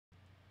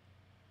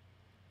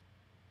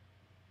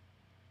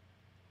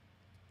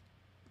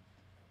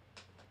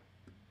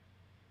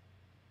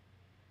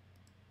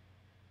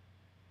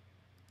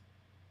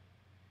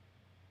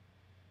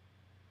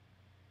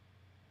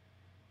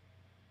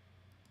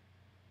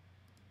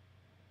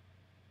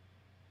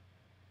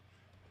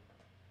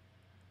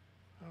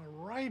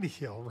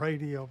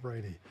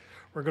Alrighty.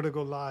 We're going to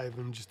go live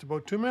in just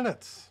about 2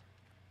 minutes.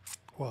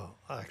 Well,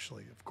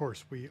 actually, of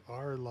course, we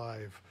are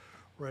live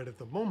right at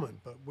the moment,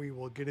 but we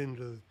will get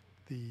into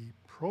the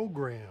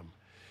program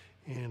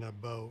in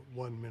about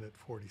 1 minute,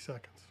 40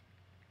 seconds.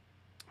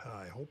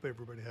 I hope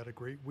everybody had a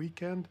great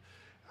weekend.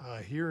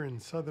 Here in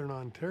Southern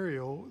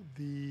Ontario,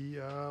 the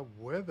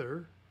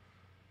weather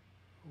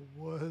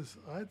was,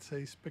 I'd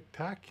say,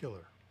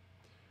 spectacular.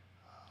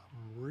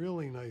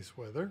 Really nice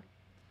weather,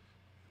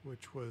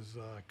 which was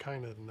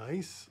kind of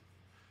nice.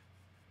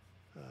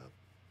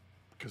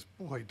 Because,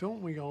 boy,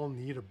 don't we all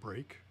need a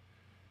break?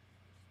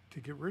 To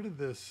get rid of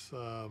this,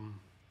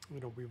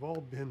 we've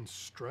all been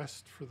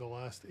stressed for the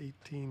last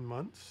 18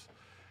 months.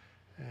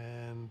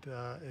 And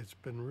it's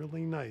been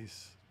really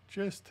nice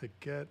just to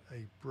get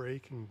a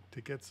break and to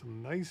get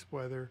some nice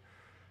weather,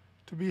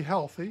 to be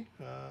healthy.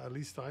 At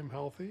least I'm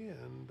healthy,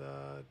 and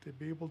to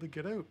be able to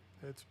get out.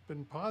 It's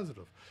been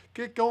positive.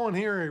 Get going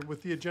here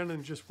with the agenda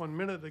in just 1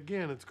 minute.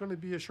 Again, it's going to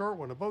be a short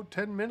one, about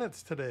 10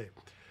 minutes today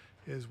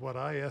is what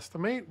I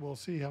estimate. We'll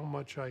see how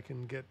much I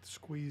can get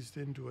squeezed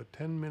into a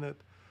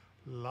 10-minute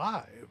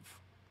live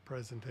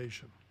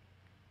presentation.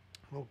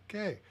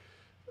 Okay.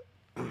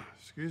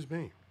 Excuse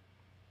me.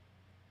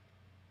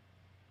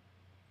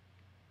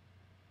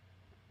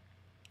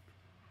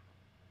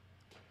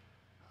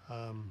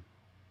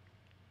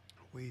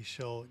 We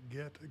shall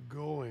get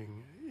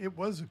going. It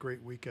was a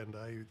great weekend.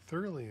 I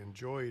thoroughly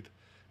enjoyed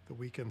the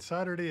weekend.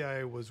 Saturday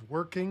I was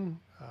working,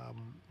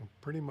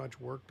 pretty much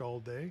worked all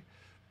day,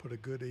 put a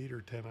good 8 or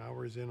 10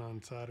 hours in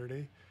on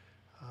Saturday.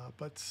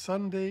 But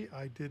Sunday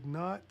I did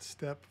not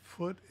step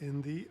foot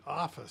in the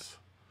office.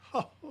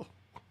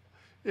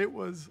 It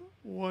was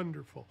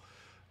wonderful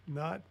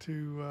not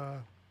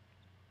to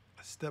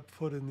step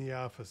foot in the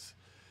office.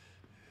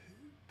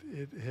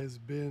 It has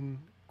been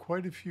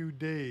quite a few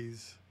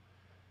days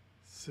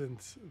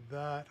since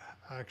that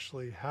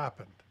actually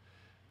happened,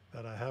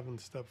 that I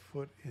haven't stepped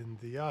foot in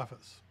the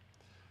office.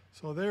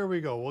 So there we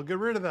go. We'll get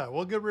rid of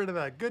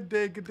that. Good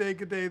day.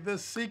 The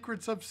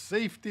secrets of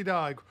safety,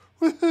 Dawg.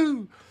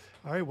 Woohoo!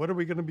 All right, what are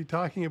we going to be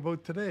talking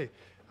about today?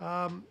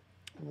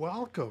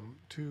 Welcome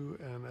to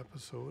an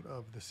episode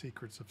of the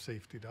Secrets of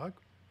Safety, Dawg.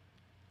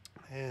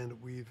 And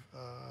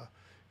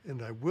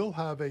and I will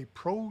have a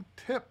pro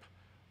tip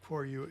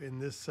for you in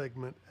this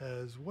segment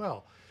as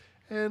well.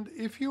 And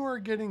if you are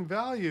getting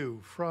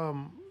value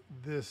from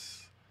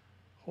this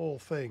whole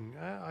thing,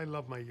 I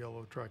love my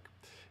yellow truck.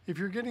 If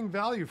you're getting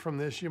value from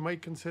this, you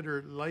might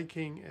consider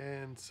liking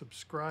and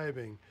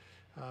subscribing,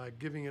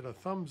 giving it a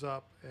thumbs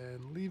up,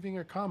 and leaving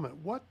a comment.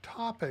 What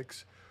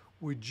topics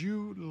would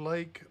you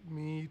like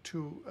me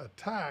to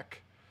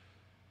attack,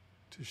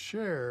 to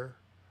share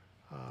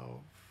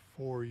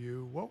for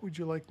you? What would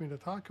you like me to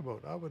talk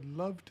about? I would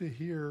love to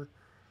hear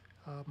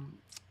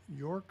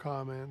your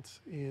comments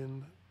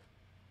in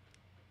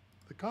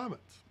the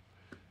comments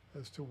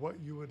as to what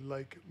you would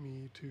like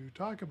me to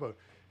talk about.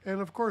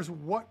 And of course,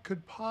 what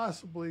could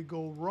possibly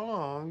go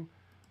wrong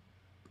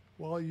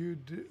while you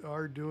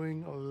are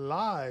doing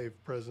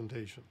live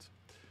presentations.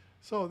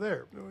 So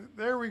there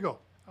we go.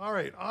 All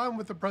right, on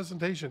with the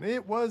presentation.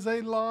 It was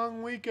a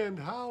long weekend,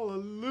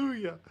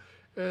 hallelujah.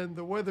 And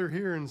the weather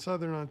here in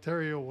Southern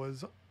Ontario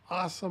was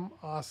awesome.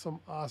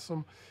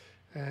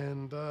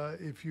 And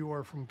if you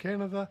are from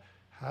Canada,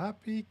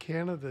 happy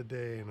Canada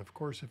Day. And of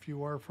course, if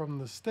you are from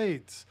the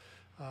States,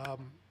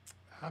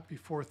 happy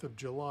 4th of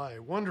July.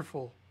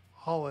 Wonderful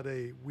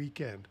holiday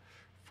weekend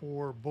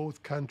for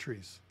both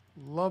countries.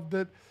 Loved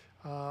it.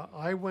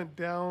 I went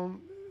down.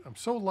 I'm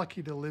so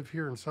lucky to live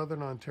here in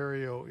Southern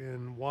Ontario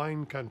in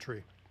wine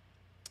country.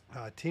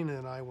 Tina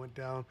and I went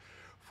down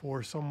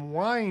for some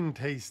wine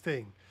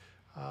tasting.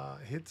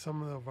 Hit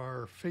some of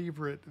our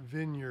favorite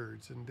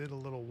vineyards and did a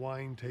little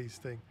wine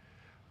tasting.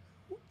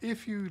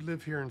 If you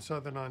live here in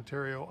Southern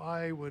Ontario,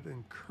 I would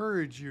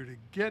encourage you to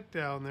get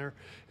down there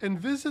and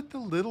visit the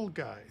Little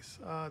Guys.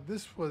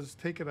 This was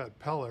taken at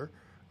Peller.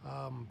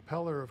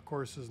 Peller, of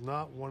course, is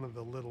not one of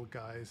the Little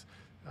Guys,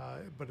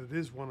 but it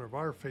is one of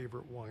our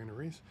favorite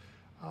wineries.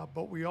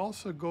 But we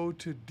also go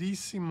to De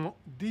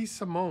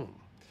Simone,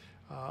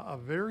 a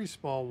very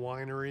small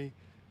winery,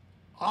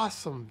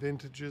 awesome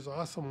vintages,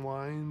 awesome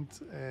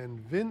wines, and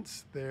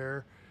Vince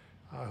there,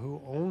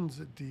 who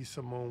owns De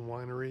Simone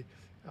Winery,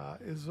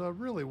 is a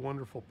really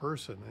wonderful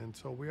person. And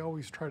so we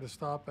always try to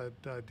stop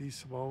at De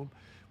Simone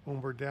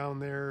when we're down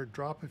there,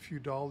 drop a few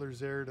dollars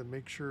there to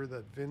make sure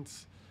that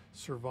Vince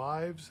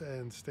survives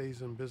and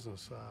stays in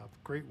business.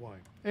 Great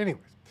wine.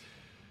 Anyways,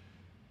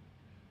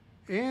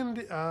 and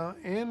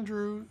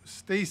Andrew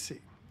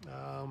Stacy,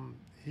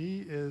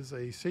 he is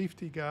a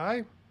safety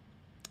guy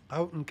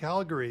out in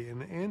Calgary,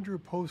 and Andrew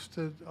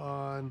posted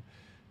on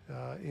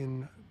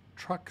in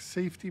Truck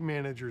Safety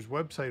Manager's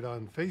website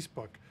on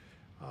Facebook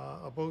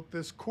about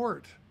this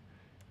court.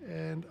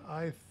 And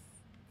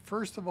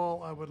first of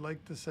all, I would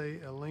like to say,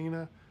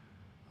 Elena,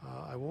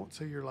 I won't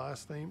say your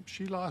last name.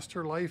 She lost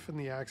her life in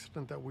the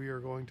accident that we are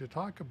going to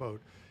talk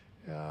about,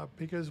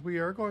 because we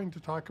are going to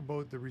talk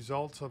about the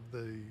results of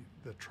the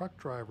truck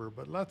driver.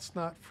 But let's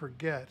not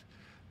forget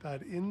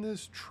that in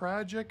this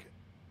tragic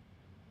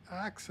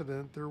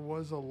accident, there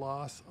was a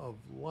loss of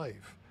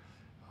life.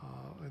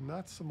 And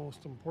that's the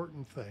most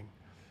important thing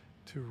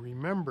to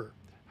remember.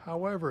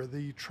 However,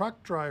 the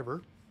truck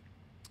driver,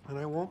 and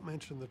I won't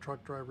mention the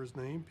truck driver's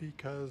name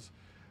because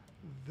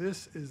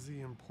this is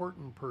the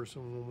important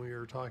person when we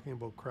are talking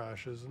about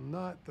crashes, and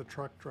not the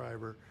truck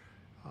driver.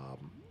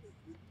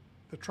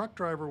 The truck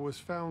driver was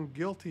found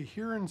guilty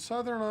here in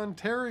southern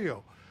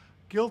Ontario,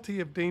 guilty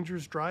of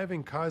dangerous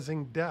driving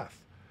causing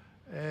death.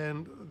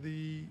 And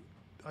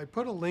I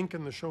put a link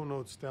in the show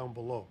notes down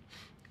below.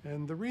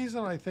 And the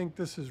reason I think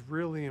this is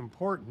really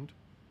important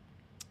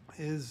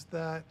is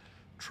that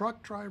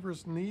truck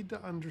drivers need to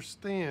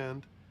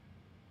understand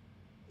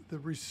the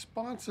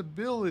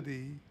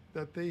responsibility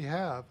that they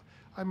have.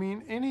 I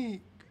mean,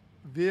 any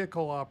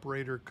vehicle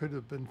operator could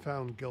have been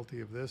found guilty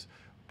of this,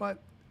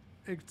 but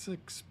it's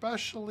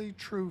especially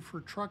true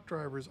for truck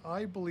drivers.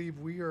 I believe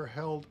we are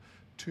held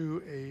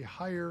to a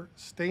higher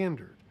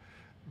standard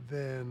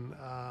than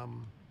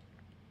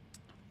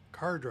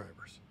car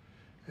drivers.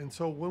 And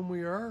so when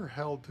we are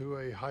held to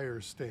a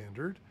higher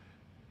standard,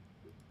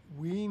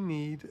 we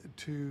need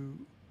to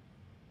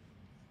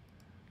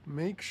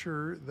make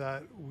sure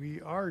that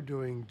we are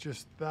doing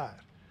just that.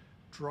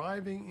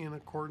 Driving in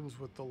accordance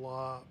with the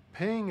law,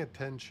 paying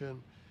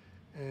attention,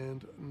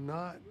 and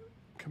not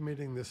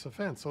committing this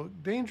offense. So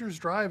dangerous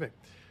driving.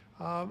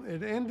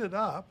 It ended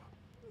up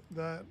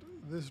that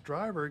this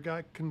driver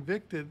got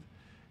convicted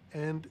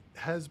and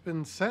has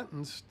been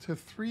sentenced to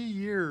 3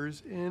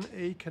 years in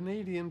a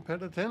Canadian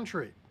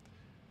penitentiary.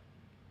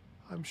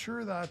 I'm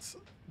sure that's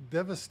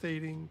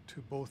devastating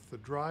to both the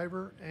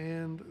driver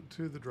and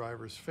to the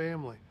driver's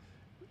family.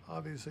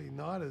 Obviously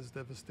not as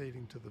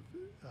devastating to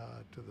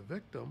the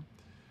victim.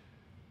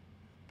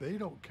 They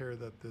don't care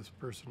that this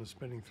person is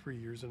spending 3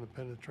 years in a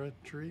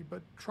penitentiary,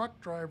 but truck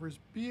drivers,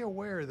 be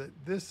aware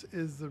that this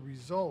is the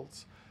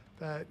results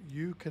that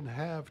you can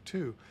have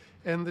too.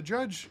 And the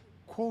judge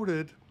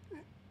quoted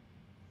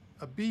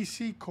a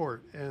BC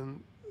court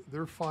and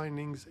their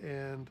findings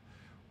and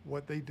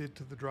what they did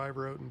to the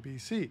driver out in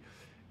BC.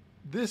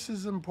 This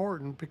is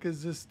important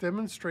because this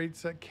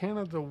demonstrates that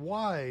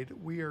Canada-wide,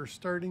 we are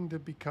starting to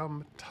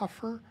become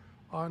tougher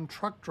on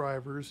truck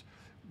drivers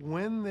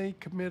when they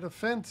commit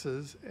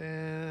offenses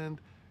and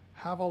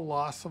have a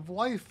loss of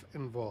life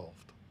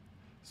involved.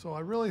 So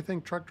I really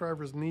think truck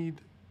drivers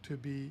need to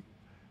be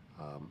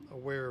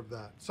aware of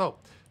that. So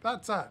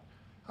that's that.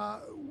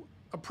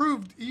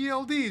 Approved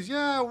ELDs.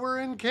 Yeah, we're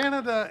in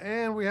Canada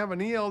and we have an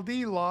ELD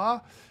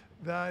law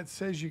that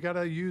says you got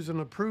to use an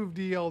approved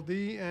ELD,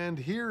 and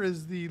here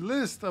is the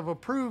list of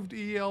approved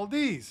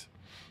ELDs.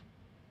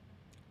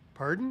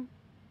 Pardon?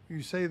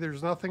 You say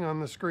there's nothing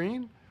on the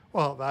screen?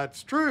 Well,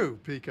 that's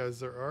true because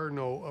there are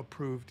no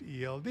approved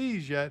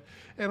ELDs yet.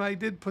 And I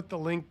did put the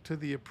link to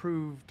the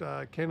approved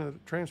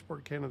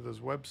Transport Canada's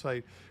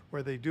website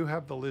where they do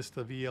have the list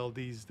of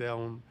ELDs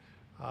down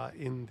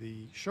in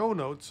the show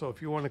notes. So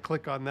if you want to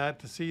click on that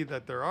to see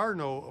that there are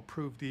no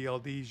approved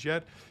ELDs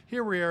yet,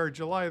 here we are,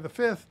 July the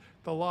 5th.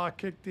 The law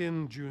kicked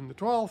in June the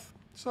 12th.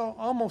 So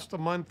almost a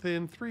month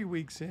in, 3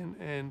 weeks in,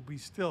 and we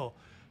still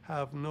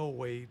have no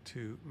way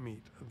to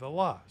meet the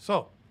law.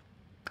 So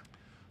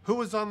who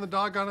was on the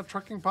Dawg on a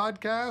Trucking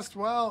podcast?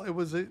 Well, it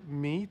was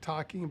me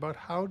talking about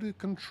how to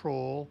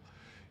control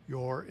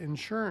your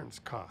insurance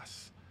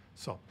costs.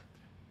 So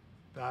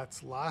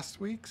that's last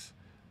week's.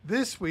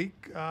 This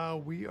week,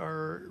 we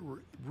are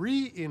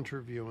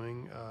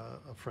re-interviewing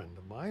a friend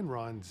of mine,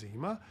 Ron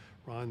Zima.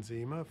 Ron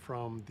Zima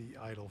from the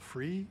Idle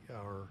Free,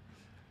 or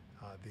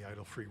the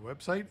Idle Free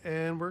website.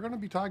 And we're going to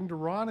be talking to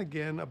Ron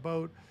again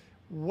about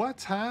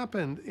what's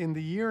happened in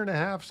the year and a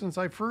half since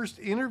I first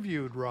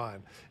interviewed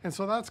Ron. And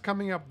so that's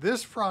coming up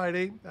this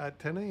Friday at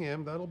 10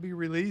 a.m. That'll be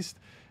released.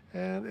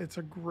 And it's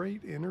a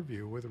great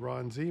interview with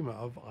Ron Zima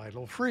of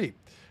Idle Free.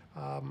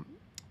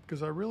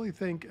 Because I really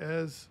think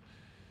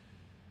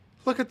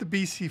look at the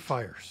BC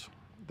fires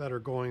that are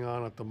going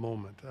on at the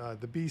moment.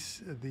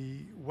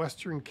 The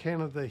Western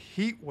Canada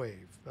heat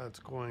wave that's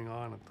going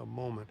on at the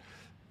moment.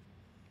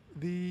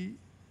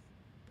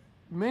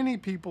 Many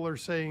people are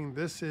saying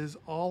this is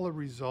all a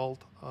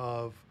result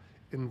of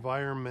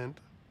environment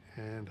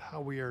and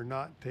how we are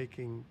not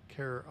taking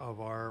care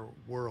of our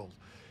world.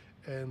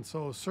 And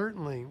so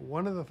certainly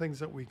one of the things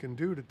that we can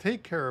do to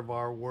take care of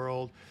our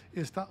world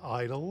is to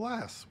idle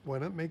less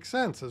when it makes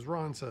sense, as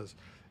Ron says.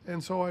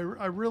 And so I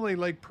really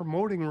like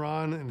promoting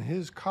Ron and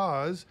his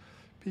cause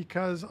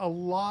because a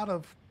lot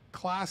of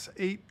Class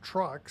 8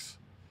 trucks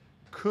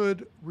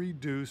could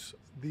reduce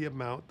the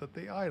amount that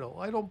they idle.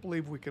 I don't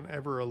believe we can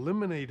ever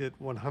eliminate it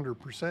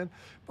 100%,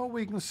 but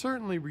we can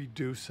certainly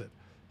reduce it.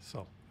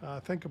 So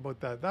think about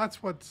that.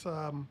 That's what's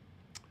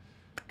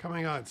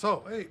coming on.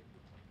 So, hey,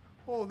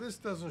 oh, this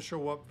doesn't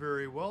show up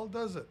very well,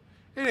 does it?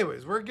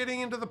 Anyways, we're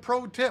getting into the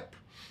pro tip.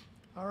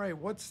 All right,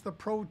 what's the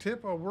pro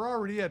tip? Oh, we're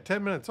already at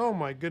 10 minutes. Oh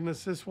my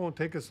goodness, this won't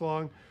take us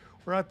long.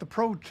 We're at the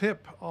pro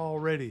tip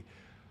already.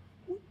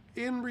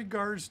 In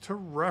regards to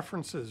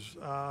references,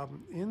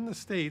 in the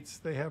States,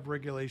 they have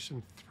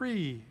Regulation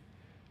 3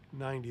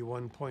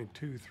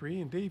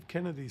 91.23. And Dave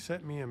Kennedy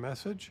sent me a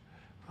message.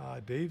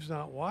 Dave's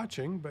not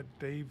watching, but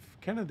Dave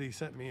Kennedy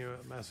sent me a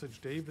message.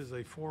 Dave is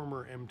a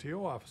former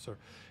MTO officer.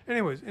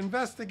 Anyways,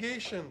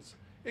 investigations,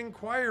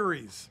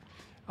 inquiries.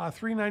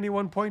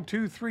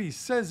 391.23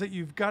 says that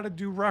you've got to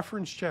do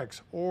reference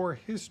checks or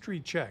history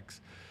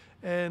checks.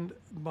 And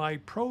my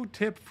pro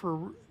tip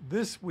for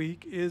this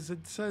week is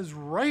it says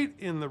right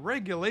in the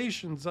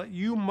regulations that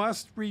you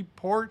must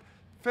report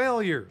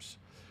failures.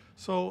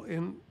 So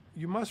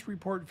you must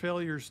report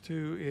failures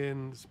to,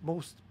 in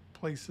most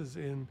places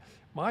in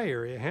my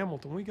area,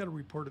 Hamilton, we got to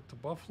report it to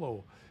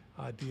Buffalo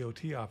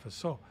DOT office.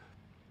 So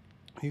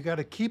you got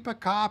to keep a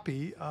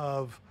copy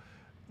of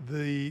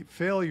the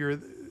failure.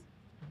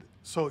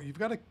 So you've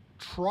got to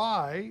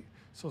try.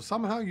 So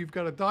somehow you've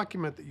got to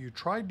document that you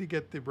tried to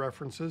get the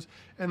references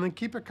and then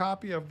keep a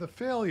copy of the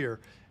failure.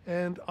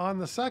 And on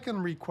the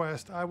second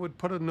request, I would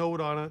put a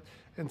note on it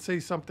and say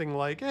something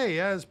like, hey,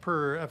 as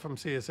per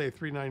FMCSA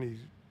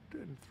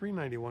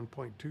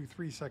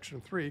 391.23 section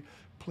 3,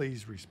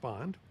 please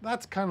respond.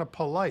 That's kind of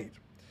polite.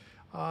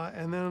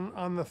 And then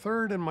on the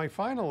third and my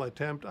final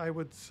attempt, I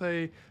would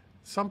say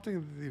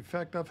something to the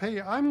effect of,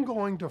 hey, I'm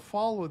going to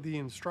follow the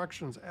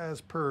instructions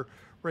as per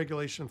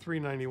regulation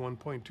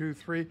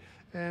 391.23,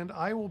 and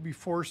I will be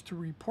forced to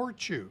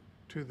report you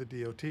to the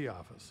DOT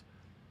office.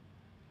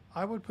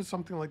 I would put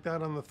something like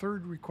that on the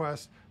third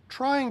request,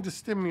 trying to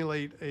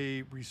stimulate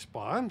a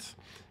response.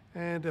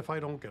 And if I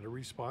don't get a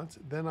response,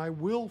 then I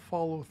will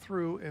follow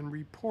through and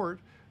report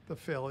the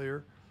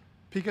failure.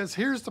 Because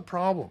here's the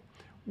problem.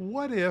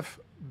 What if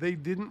they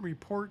didn't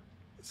report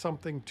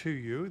something to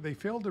you, they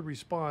failed to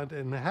respond,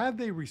 and had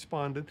they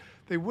responded,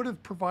 they would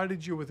have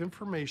provided you with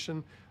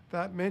information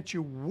that meant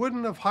you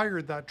wouldn't have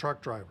hired that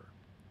truck driver.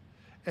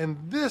 And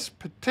this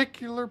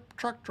particular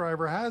truck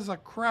driver has a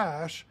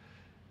crash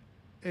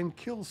and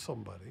kills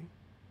somebody.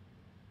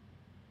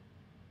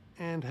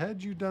 And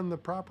had you done the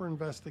proper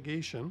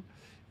investigation,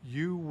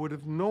 you would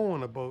have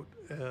known about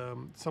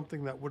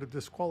something that would have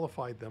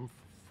disqualified them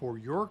for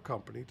your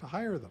company to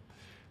hire them.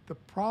 The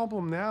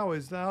problem now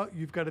is now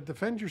you've got to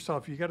defend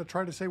yourself. You got to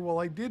try to say, well,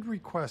 I did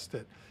request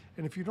it.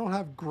 And if you don't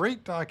have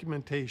great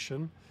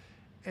documentation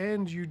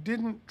and you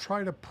didn't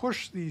try to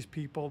push these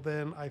people,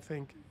 then I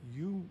think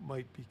you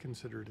might be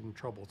considered in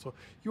trouble. So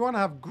you want to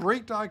have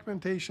great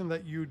documentation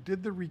that you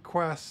did the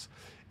requests.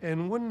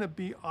 And wouldn't it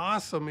be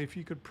awesome if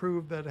you could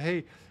prove that,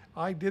 hey,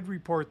 I did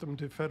report them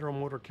to Federal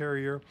Motor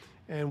Carrier,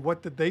 and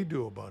what did they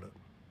do about it?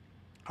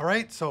 All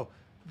right, so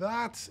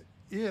that's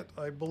it,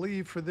 I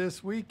believe, for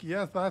this week.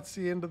 Yes, that's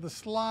the end of the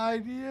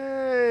slide.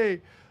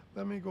 Yay!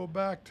 Let me go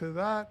back to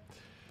that.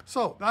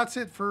 So that's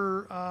it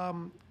for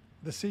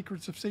the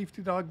secrets of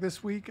Safety Dog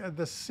this week.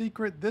 The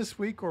secret this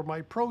week, or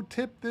my pro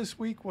tip this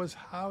week, was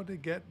how to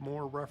get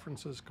more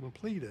references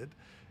completed.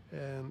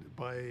 And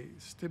by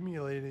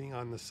stimulating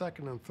on the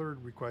second and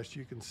third request,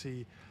 you can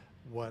see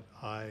what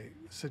I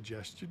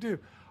suggest you do.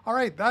 All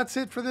right, that's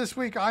it for this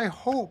week. I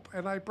hope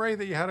and I pray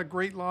that you had a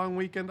great long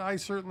weekend. I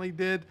certainly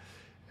did.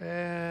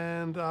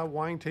 And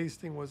wine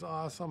tasting was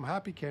awesome.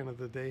 Happy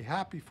Canada Day.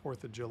 Happy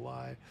 4th of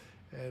July.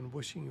 And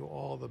wishing you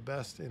all the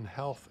best in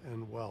health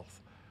and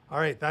wealth. All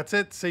right, that's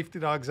it. Safety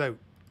Dog's out.